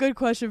 I have a good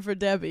question for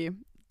Debbie.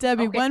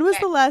 Debbie, when was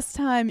the last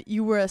time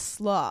you were a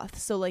sloth?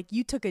 So, like,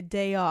 you took a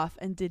day off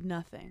and did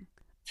nothing.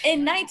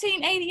 In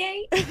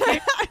 1988?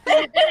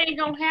 That ain't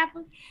gonna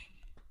happen.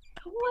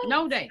 What?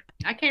 No day.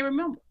 I can't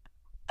remember.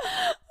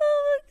 Oh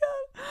my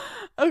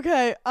God.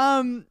 Okay.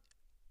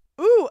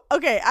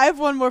 Okay. I have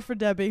one more for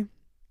Debbie.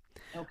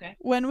 Okay.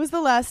 When was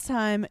the last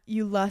time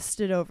you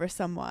lusted over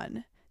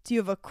someone? Do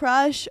you have a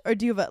crush, or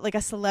do you have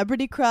a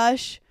celebrity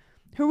crush?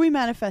 Who are we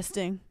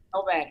manifesting?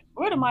 Nobody.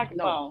 Where the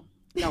microphone?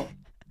 No.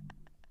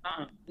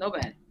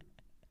 Nobody.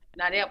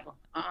 Not ever.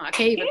 I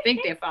can't even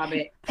think that far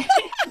back.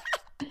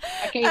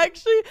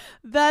 Actually,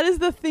 that is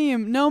the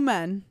theme. No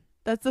men.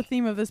 That's the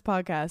theme of this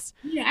podcast.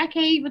 Yeah, I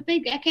can't even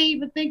think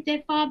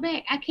that far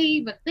back. I can't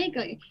even think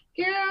of it.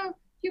 Girl,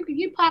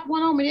 you pop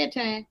one on me that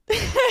time.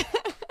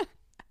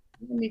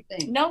 Let me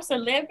think. No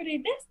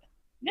celebrity.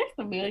 That's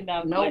a $1 million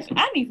question.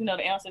 I need to know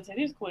the answer to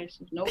this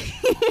question. Nope.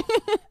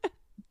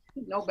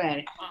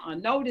 Nobody.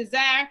 No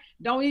desire.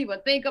 Don't even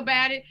think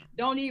about it.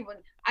 Don't even.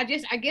 I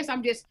guess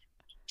I'm just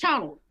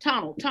tunnel.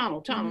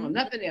 Mm-hmm.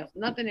 Nothing else.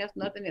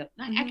 Mm-hmm.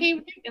 I can't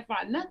even think that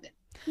far. Nothing.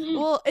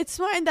 Well, it's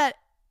smart in that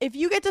if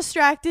you get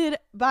distracted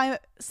by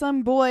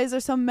some boys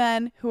or some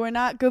men who are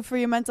not good for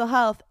your mental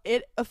health,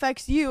 it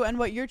affects you and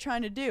what you're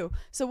trying to do.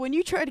 So when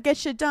you try to get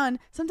shit done,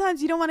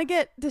 sometimes you don't want to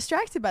get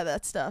distracted by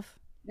that stuff.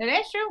 Now,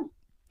 that's true.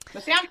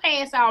 But see, I'm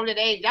past all that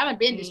age. I done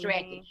been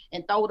distracted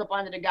and throw it up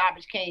under the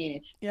garbage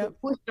can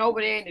and pushed over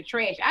there in the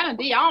trash. I done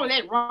did all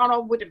that, run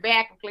over with the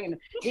vacuum cleaner,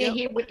 then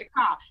hit with the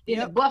car, then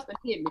the buster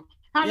hit me.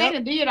 They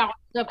done did all that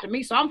stuff to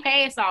me, so I'm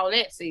past all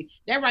that. See,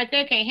 that right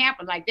there can't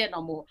happen like that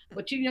no more.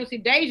 But see,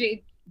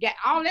 Deja,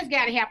 all that's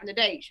got to happen to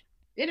Deja.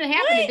 It didn't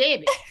happen to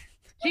Debbie.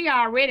 She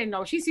already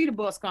know. She see the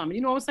bus coming.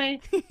 You know what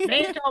I'm saying?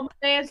 They told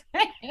me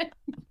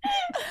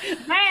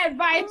my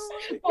advice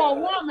for a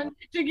woman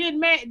to get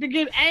mad, to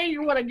get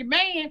angry with a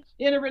man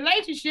in a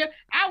relationship,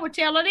 I would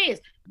tell her this: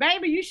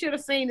 baby, you should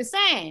have seen the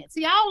signs.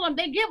 See, all of them,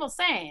 they give us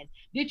signs.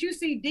 Did you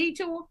see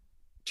detour?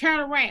 Turn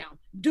around.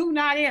 Do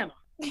not enter.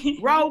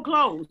 Roll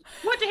close.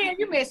 What the hell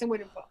you messing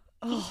with him for?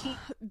 Oh,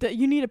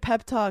 you need a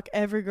pep talk.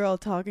 Every girl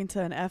talking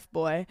to an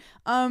F-boy.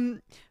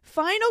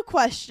 Final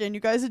question. You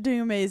guys are doing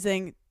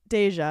amazing.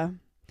 Deja,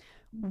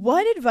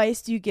 what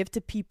advice do you give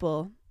to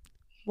people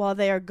while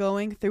they are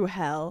going through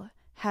hell?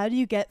 How do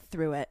you get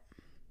through it?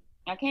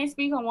 I can't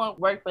speak on what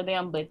worked for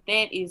them, but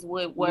that is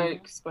what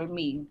works for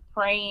me.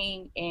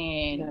 Praying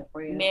and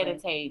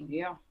meditating.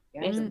 Yeah.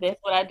 That's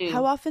what I do.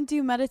 How often do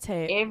you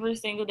meditate? Every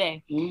single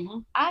day.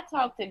 I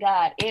talk to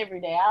God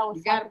every day.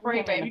 You gotta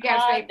pray, baby. You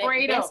gotta stay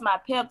prayed up. That's my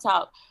pep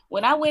talk.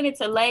 When I went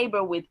into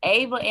labor with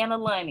Ava and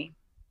Alani,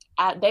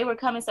 they were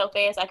coming so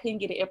fast I couldn't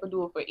get an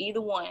epidural for either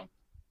one.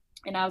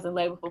 And I was in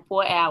labor for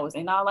 4 hours,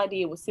 and all I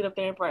did was sit up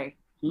there and pray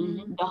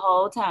the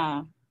whole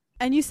time.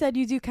 And you said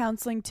you do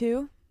counseling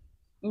too?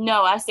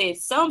 No, I said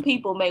some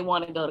people may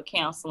want to go to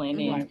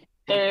counseling and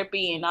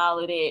therapy and all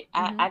of that.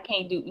 I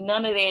can't do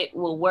none of that.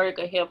 Will work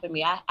or help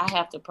me. I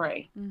have to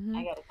pray.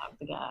 I got to talk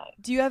to God.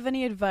 Do you have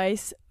any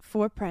advice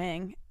for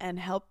praying and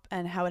how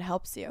it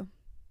helps you?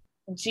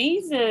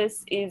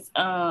 Jesus is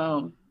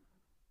God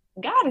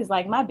is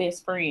like my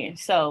best friend.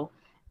 So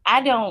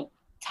I don't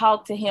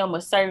talk to him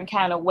a certain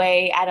kind of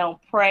way. I don't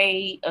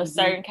pray a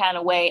certain kind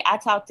of way. I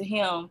talk to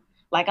him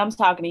like I'm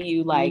talking to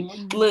you, like,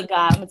 look,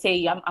 God, I'm going to tell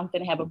you, I'm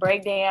going to have a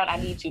breakdown. I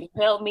need you to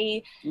help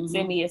me,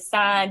 send me a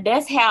sign.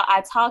 That's how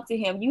I talk to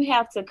him. You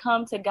have to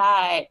come to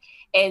God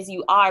as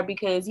you are,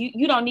 because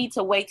you don't need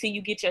to wait till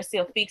you get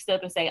yourself fixed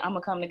up and say, I'm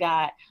going to come to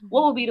God.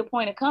 What would be the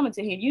point of coming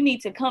to him? You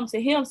need to come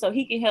to him so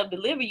he can help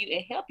deliver you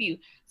and help you.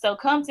 So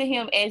come to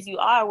him as you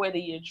are, whether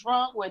you're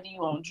drunk, whether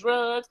you're on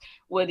drugs,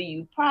 whether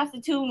you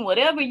prostituting,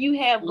 whatever you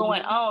have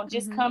going on,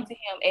 just come to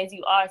him as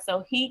you are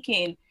so he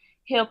can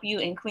help you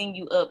and clean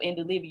you up and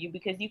deliver you,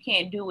 because you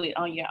can't do it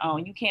on your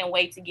own. You can't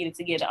wait to get it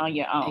together on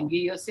your own. And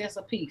give you a sense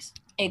of peace.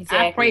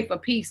 Exactly. I pray for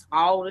peace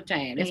all the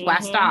time. That's why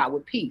I start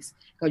with peace,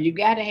 because you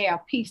got to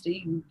have peace to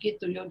even get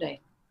through your day.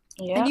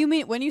 Yeah. And you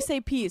mean, when you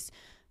say peace,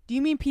 do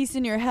you mean peace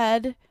in your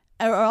head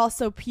or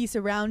also peace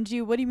around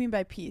you? What do you mean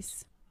by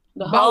peace?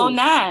 The whole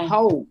nine.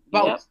 Both.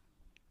 Yep.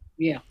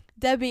 Yeah.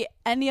 Debbie,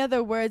 any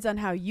other words on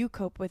how you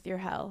cope with your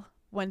hell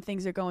when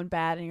things are going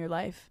bad in your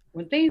life?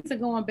 When things are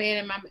going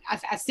bad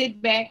I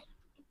sit back.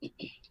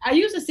 I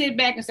used to sit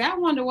back and say, I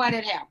wonder why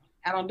that happened.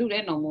 I don't do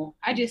that no more.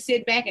 I just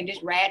sit back and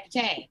just ride the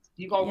tide.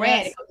 You're going to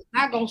ride it. It's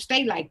not going to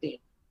stay like that.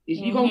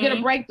 You're going to get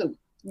a breakthrough.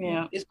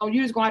 Yeah.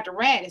 You're just going to have to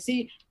ride it.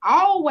 See,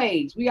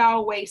 we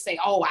always say,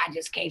 oh, I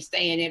just can't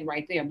stand it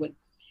right there. But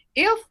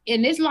if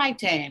in this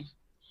lifetime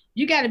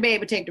You got to be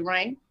able to take the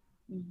rain,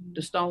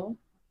 the storm.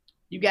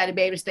 You got to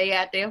be able to stay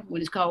out there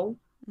when it's cold.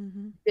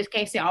 Just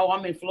can't say, oh,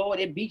 I'm in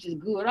Florida, that beach is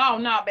good. Oh,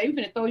 no, baby,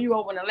 we're finna throw you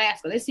over in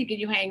Alaska. Let's see, can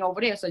you hang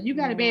over there? So you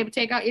got to be able to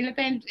take out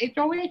anything they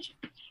throw at you.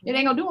 It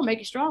ain't going to do it, make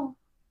you strong.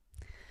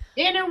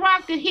 Any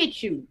rock that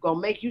hits you, going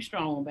to make you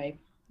strong, baby.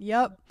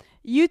 Yep.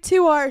 You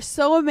two are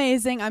so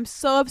amazing. I'm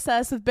so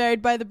obsessed with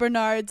Buried by the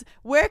Bernards.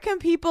 Where can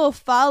people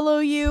follow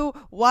you,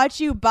 watch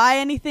you, buy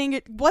anything?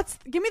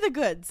 Give me the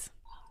goods.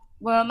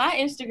 Well, my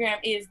Instagram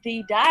is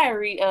The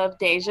Diary of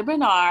Deja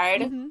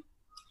Bernard.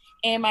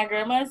 And my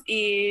grandma's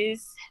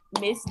is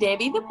Miss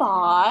Debbie the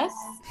Boss.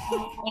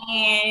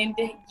 And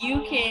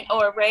you can,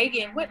 or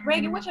Reagan, what's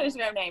your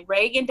Instagram name?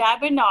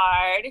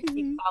 Reagan.Bernard. You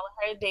can follow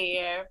her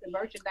there. The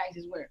merchandise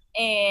is where?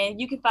 And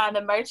you can find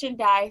the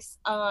merchandise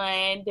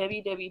on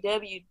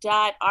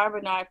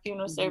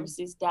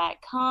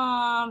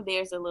www.rbernardfuneralservices.com.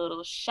 There's a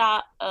little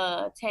shop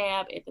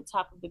tab at the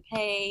top of the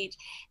page.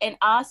 And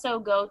also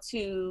go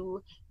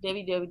to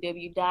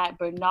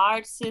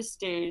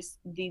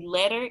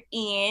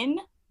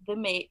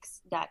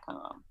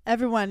www.bernardsistersthemix.com.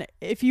 Everyone,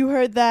 if you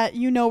heard that,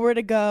 you know where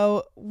to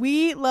go.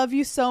 We love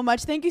you so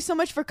much. Thank you so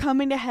much for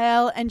coming to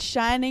hell and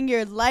shining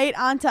your light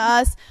onto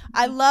us.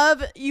 I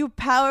love you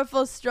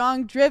powerful,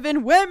 strong,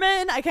 driven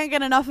women. I can't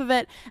get enough of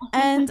it.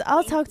 And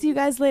I'll talk to you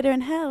guys later in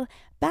hell.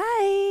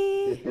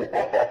 Bye.